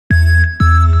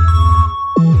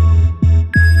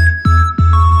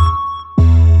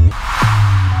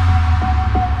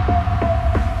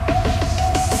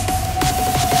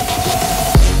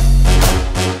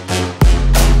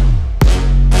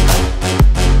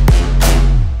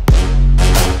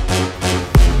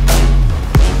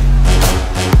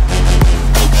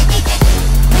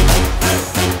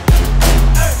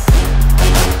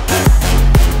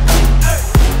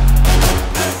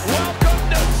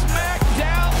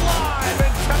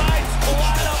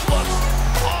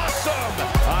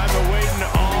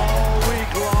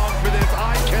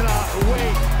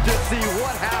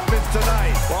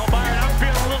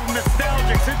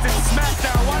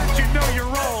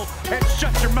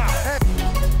shut your mouth. Hey.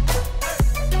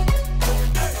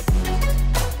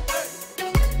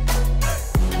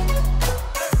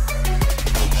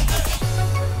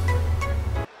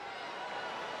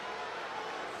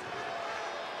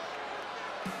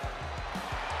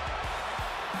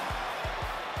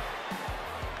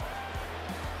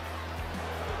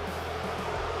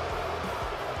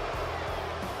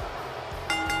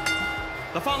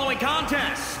 The following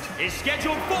contest is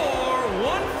scheduled for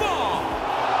one fall.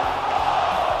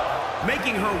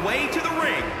 Making her way to the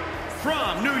ring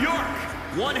from New York,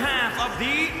 one half of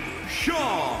the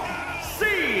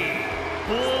Shotzi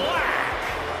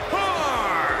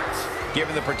Blackheart.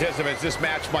 Given the participants, this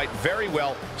match might very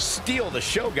well steal the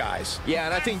show, guys. Yeah,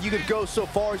 and I think you could go so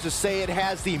far as to say it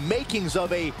has the makings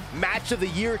of a match of the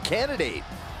year candidate.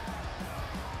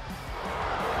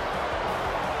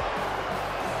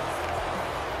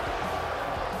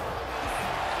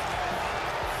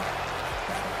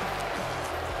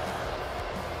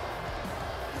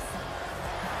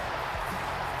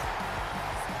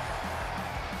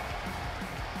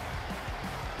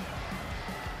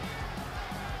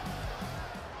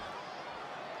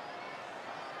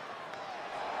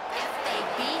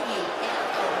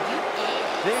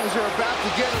 Things are about to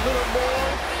get a little more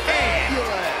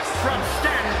fabulous. From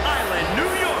Staten Island,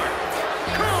 New York,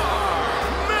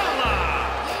 Carmella.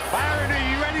 Byron, are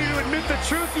you ready to admit the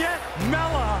truth yet?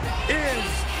 Mella is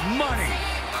money.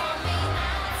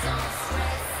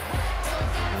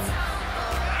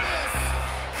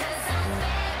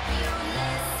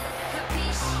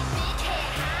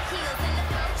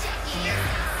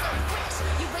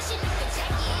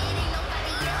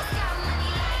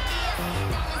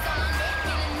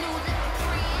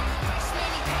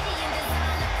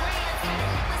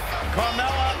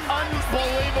 Carmella,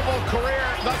 unbelievable career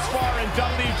thus far in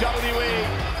WWE,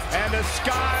 and the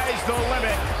sky's the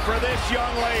limit for this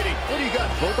young lady. What do you got,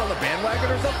 both on the bandwagon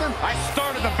or something? I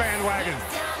started the bandwagon.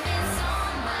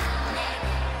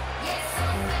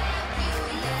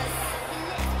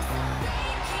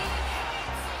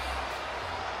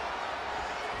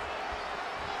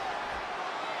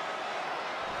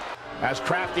 As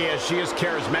crafty as she is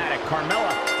charismatic,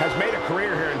 Carmella has made a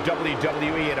career here in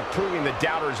WWE and proving the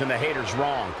doubters and the haters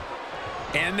wrong.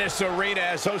 And this arena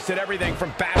has hosted everything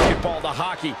from basketball to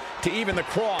hockey to even the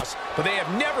cross, but they have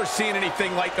never seen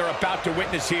anything like they're about to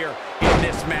witness here in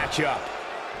this matchup.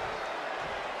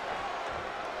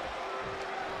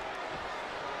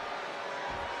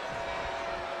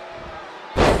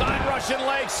 Side Russian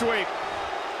leg sweep.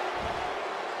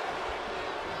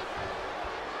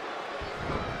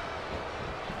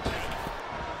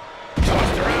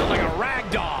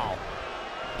 Ragdoll.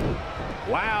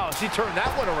 Wow, she turned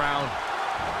that one around.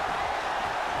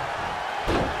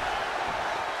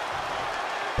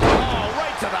 Oh,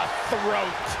 right to the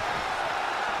throat.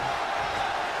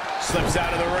 Slips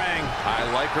out of the ring. I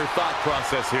like her thought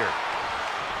process here.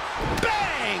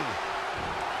 Bang!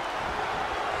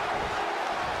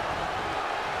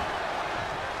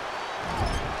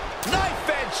 Knife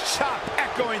edge chop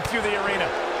echoing through the arena.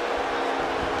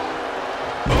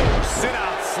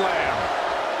 Sit-out slam.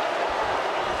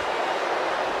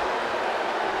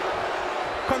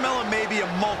 Carmella may be a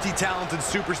multi-talented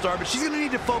superstar, but she's going to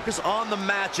need to focus on the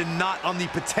match and not on the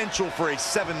potential for a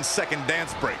 7-second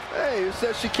dance break. Hey, who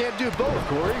says she can't do both,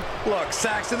 Corey? Look,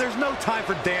 Saxton, there's no time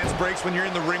for dance breaks when you're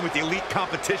in the ring with the elite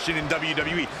competition in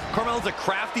WWE. Carmella's a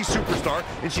crafty superstar,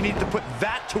 and she needs to put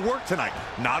that to work tonight,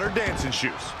 not her dancing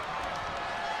shoes.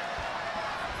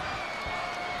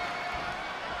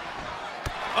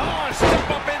 Oh, step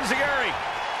up Enziguri.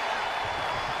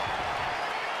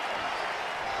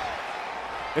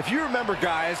 If you remember,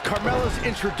 guys, Carmella's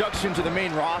introduction to the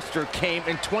main roster came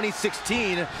in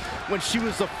 2016 when she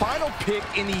was the final pick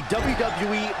in the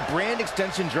WWE brand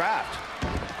extension draft.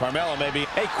 Carmella maybe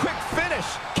a quick finish.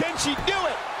 Can she do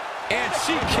it? And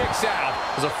she kicks out.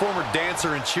 As a former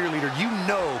dancer and cheerleader, you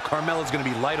know Carmella's going to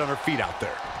be light on her feet out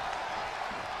there.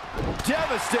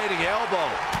 Devastating elbow.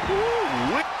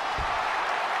 Ooh.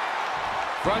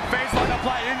 Front face lock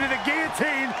applied into the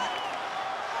guillotine.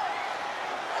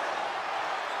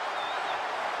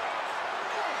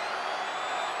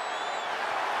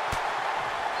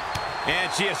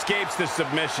 And she escapes the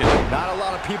submission. Not a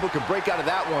lot of people can break out of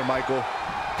that one, Michael.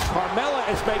 Carmella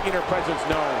is making her presence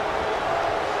known.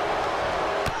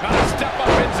 Step up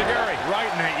Enziguri. Right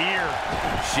in the ear.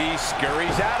 She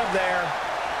scurries out of there.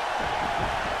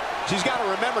 She's got to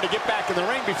remember to get back in the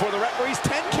ring before the referee's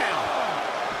 10 count.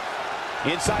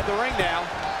 Inside the ring now.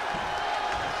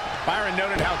 Byron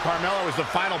noted how Carmella was the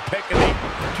final pick in the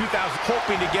 2000,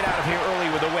 hoping to get out of here early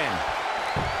with a win.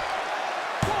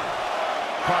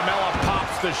 Carmella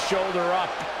pops the shoulder up.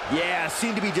 Yeah,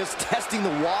 seemed to be just testing the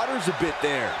waters a bit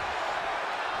there.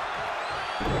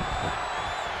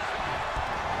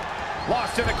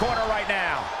 Lost in the corner right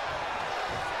now.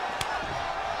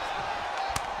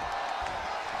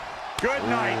 Good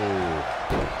night.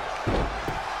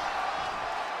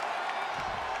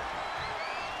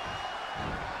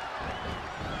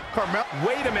 Carmella.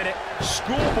 Wait a minute.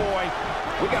 Schoolboy.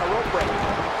 We got a rope break.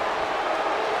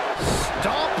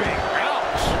 Stomping.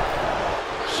 Ouch.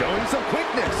 Showing some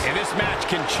quickness. And this match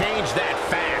can change that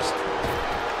fast.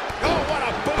 Oh, what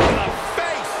a boot to the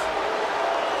face.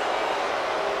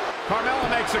 Carmella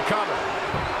makes a cover.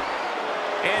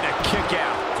 And a kick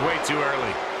out. It's way too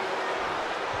early.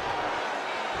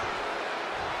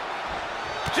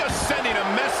 Just sending a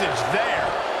message there.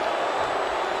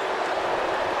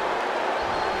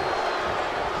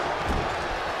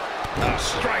 A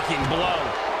striking blow.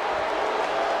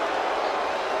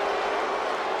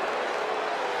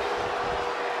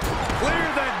 Clear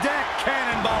the deck,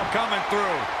 cannonball coming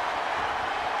through.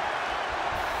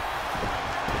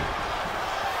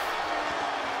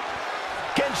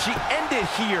 Can she end it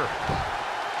here?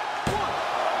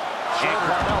 And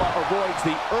Carmella avoids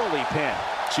the early pin.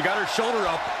 She got her shoulder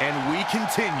up, and we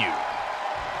continue.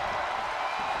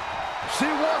 She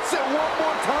wants it one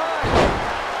more time.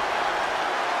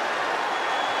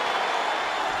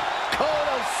 Code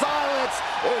of silence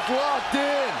is locked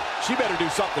in. She better do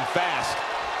something fast.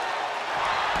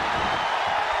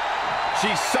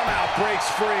 She somehow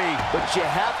breaks free. But you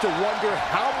have to wonder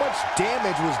how much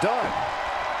damage was done.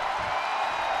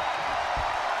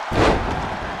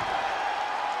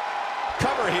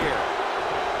 Cover here.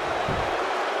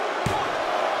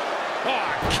 Oh,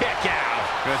 kick out.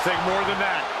 Gonna take more than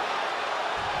that.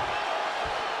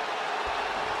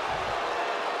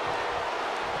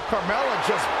 Carmella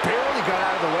just barely got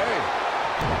out of the way.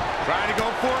 Trying to go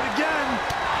for it again.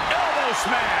 Elbow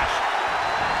smash.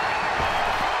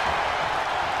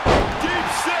 Deep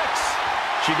six.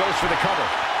 She goes for the cover.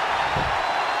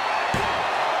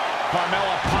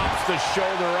 Carmella pops the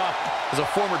shoulder up. As a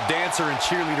former dancer and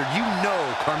cheerleader, you know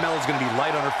Carmella's going to be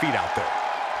light on her feet out there.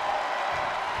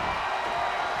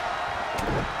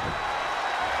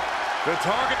 The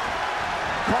target.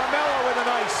 Carmella with a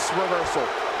nice reversal.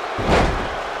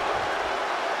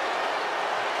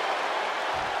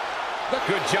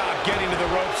 Good job getting to the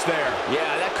ropes there.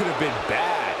 Yeah, that could have been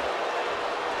bad.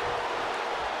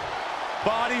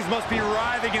 Bodies must be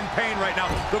writhing in pain right now.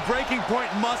 The breaking point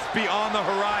must be on the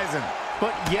horizon.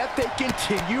 But yet they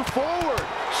continue forward,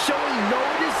 showing no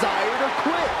desire to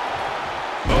quit.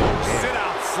 Oh,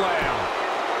 sit-out slam.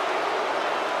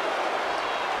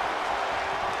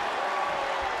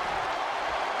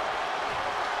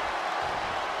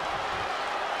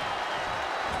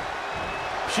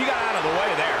 She got out of the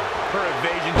way there. Her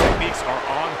evasion techniques are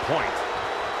on point.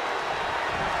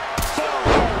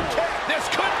 This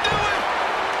could do it!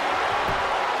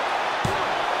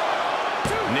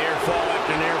 Near fall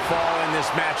after near fall in this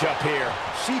matchup here.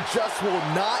 She just will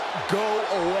not go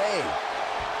away.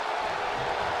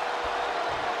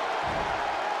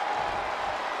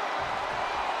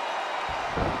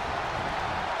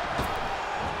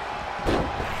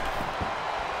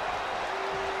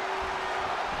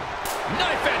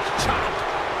 Knife edge chop.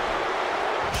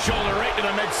 Shoulder right to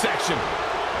the midsection.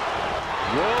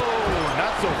 Whoa,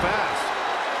 not so fast.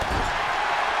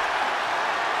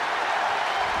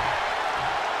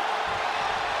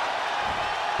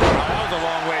 That was a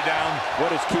long way down.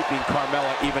 What is keeping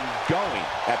Carmella even going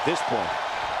at this point?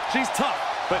 She's tough,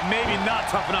 but maybe not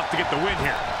tough enough to get the win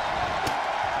here.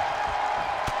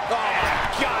 Oh, my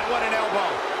God, what an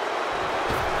elbow.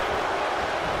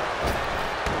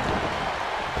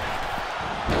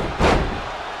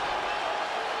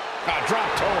 Drop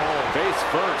toe hold. Face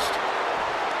first.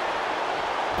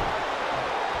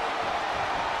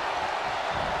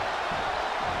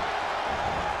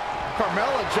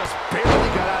 Carmella just barely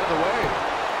got out of the way.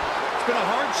 It's been a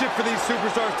hardship for these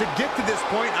superstars to get to this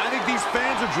point. I think these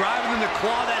fans are driving them to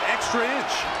claw that extra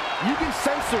inch. You can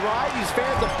sense the ride these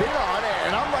fans have been on,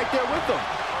 and I'm right there with them.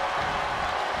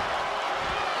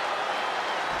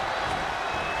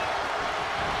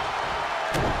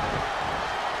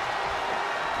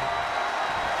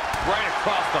 Right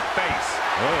across the face.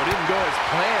 Oh, it didn't go as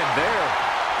planned there.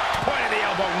 Point of the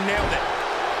elbow, nailed it.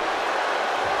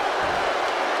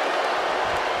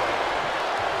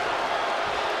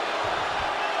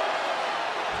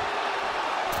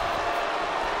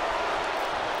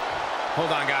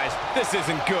 Hold on, guys. This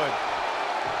isn't good.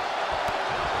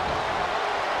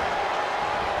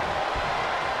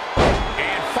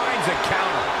 And finds a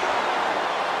counter.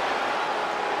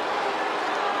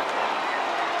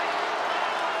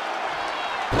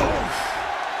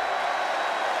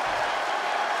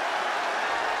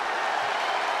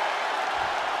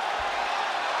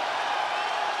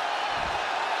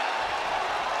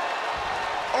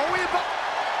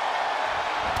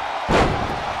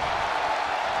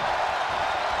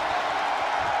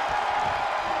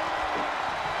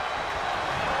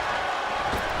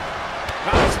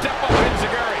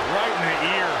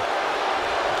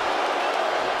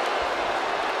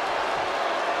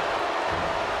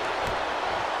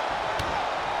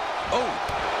 Oh.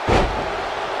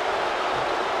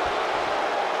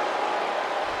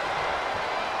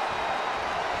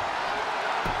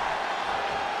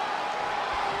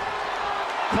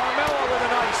 Carmella with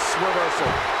a nice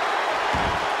reversal.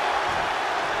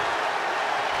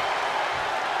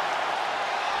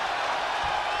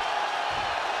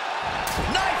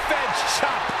 Knife edge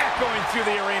chop echoing through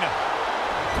the arena.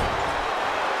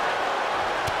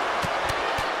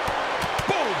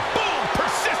 Boom, boom,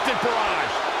 persistent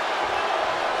barrage.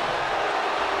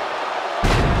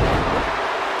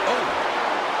 Oh.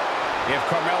 If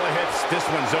Carmella hits, this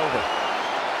one's over.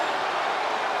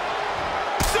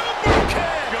 Super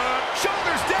kick. Good.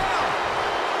 Shoulders down.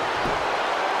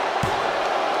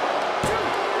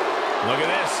 Look at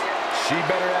this. She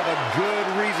better have a good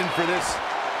reason for this.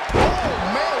 Oh,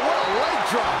 man, what a leg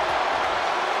drop.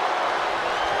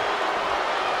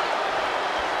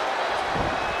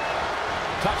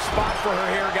 Tough spot for her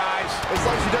here, guys. It's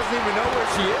like she doesn't even know where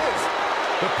she is.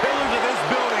 The pillars of this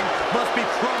building must be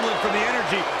crumbling from the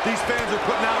energy these fans are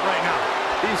putting out right now.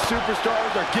 These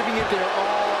superstars are giving it their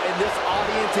all, and this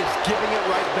audience is giving it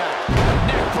right back.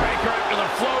 Neck breaker after the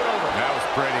float over. That was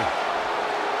pretty.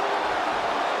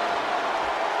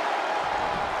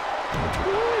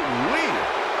 Woo-wee.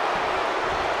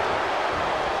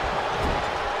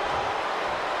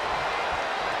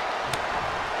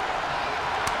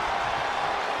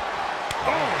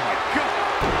 Oh, my God.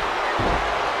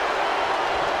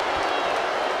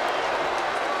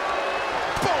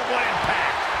 Boom, what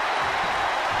impact.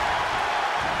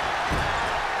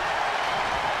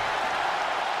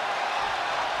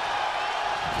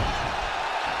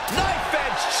 Knife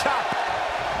edge chop.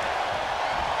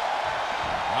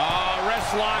 Oh,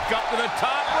 wrist lock up to the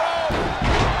top rope.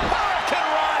 Hurricane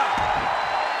Rana.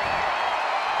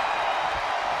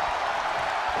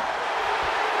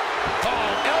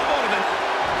 Oh, elbow to the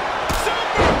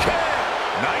super kick.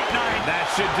 Night-night. That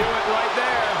should do it right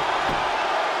there.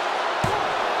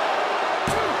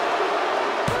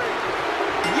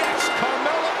 Yes,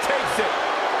 Carmella takes it.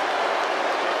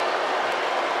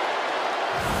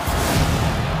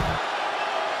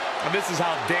 And this is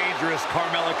how dangerous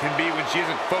Carmella can be when she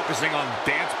isn't focusing on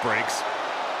dance breaks.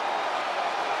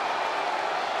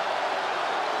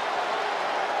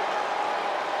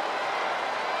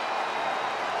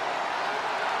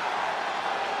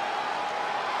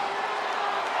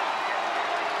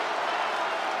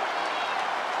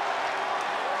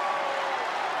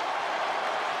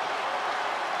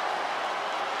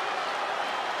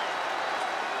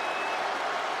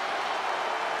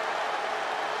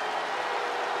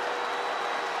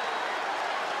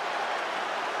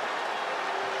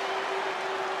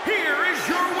 Here is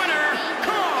your winner,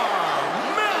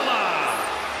 Carmella.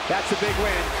 That's a big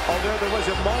win, although there was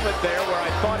a moment there where I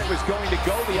thought it was going to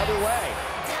go the other way.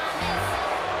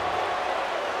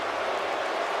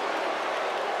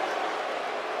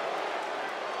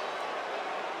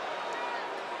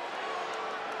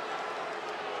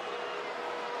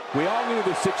 We all knew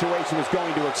the situation was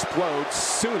going to explode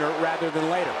sooner rather than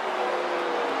later.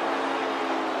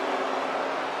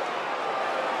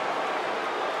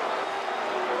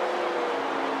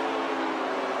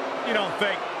 You don't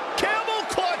think? Camel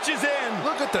clutches in.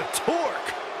 Look at the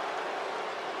torque.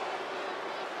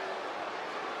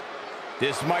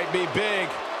 This might be big.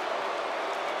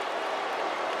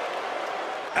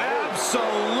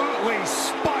 Absolutely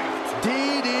spiked.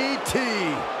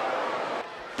 DDT.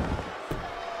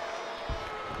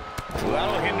 Well,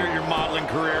 that'll hinder your modeling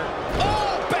career.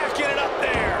 Oh, backing it up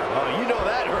there. Oh, you know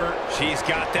that hurt. She's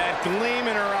got that gleam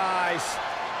in her eyes.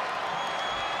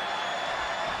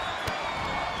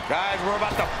 Guys, we're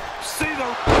about to see the...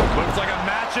 Looks like a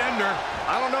match ender.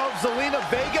 I don't know if Zelina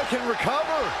Vega can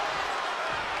recover.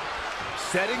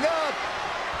 Setting up.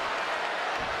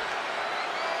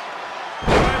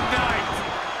 Good night.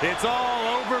 It's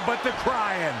all over but the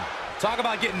crying. Talk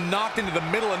about getting knocked into the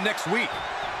middle of next week.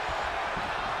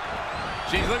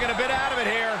 She's looking a bit out of it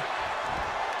here.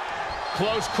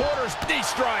 Close quarters, knee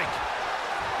strike.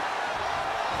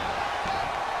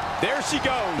 There she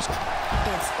goes.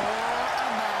 It's all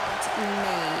about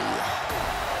me.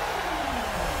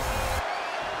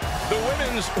 The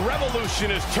women's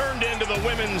revolution has turned into the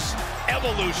women's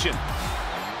evolution.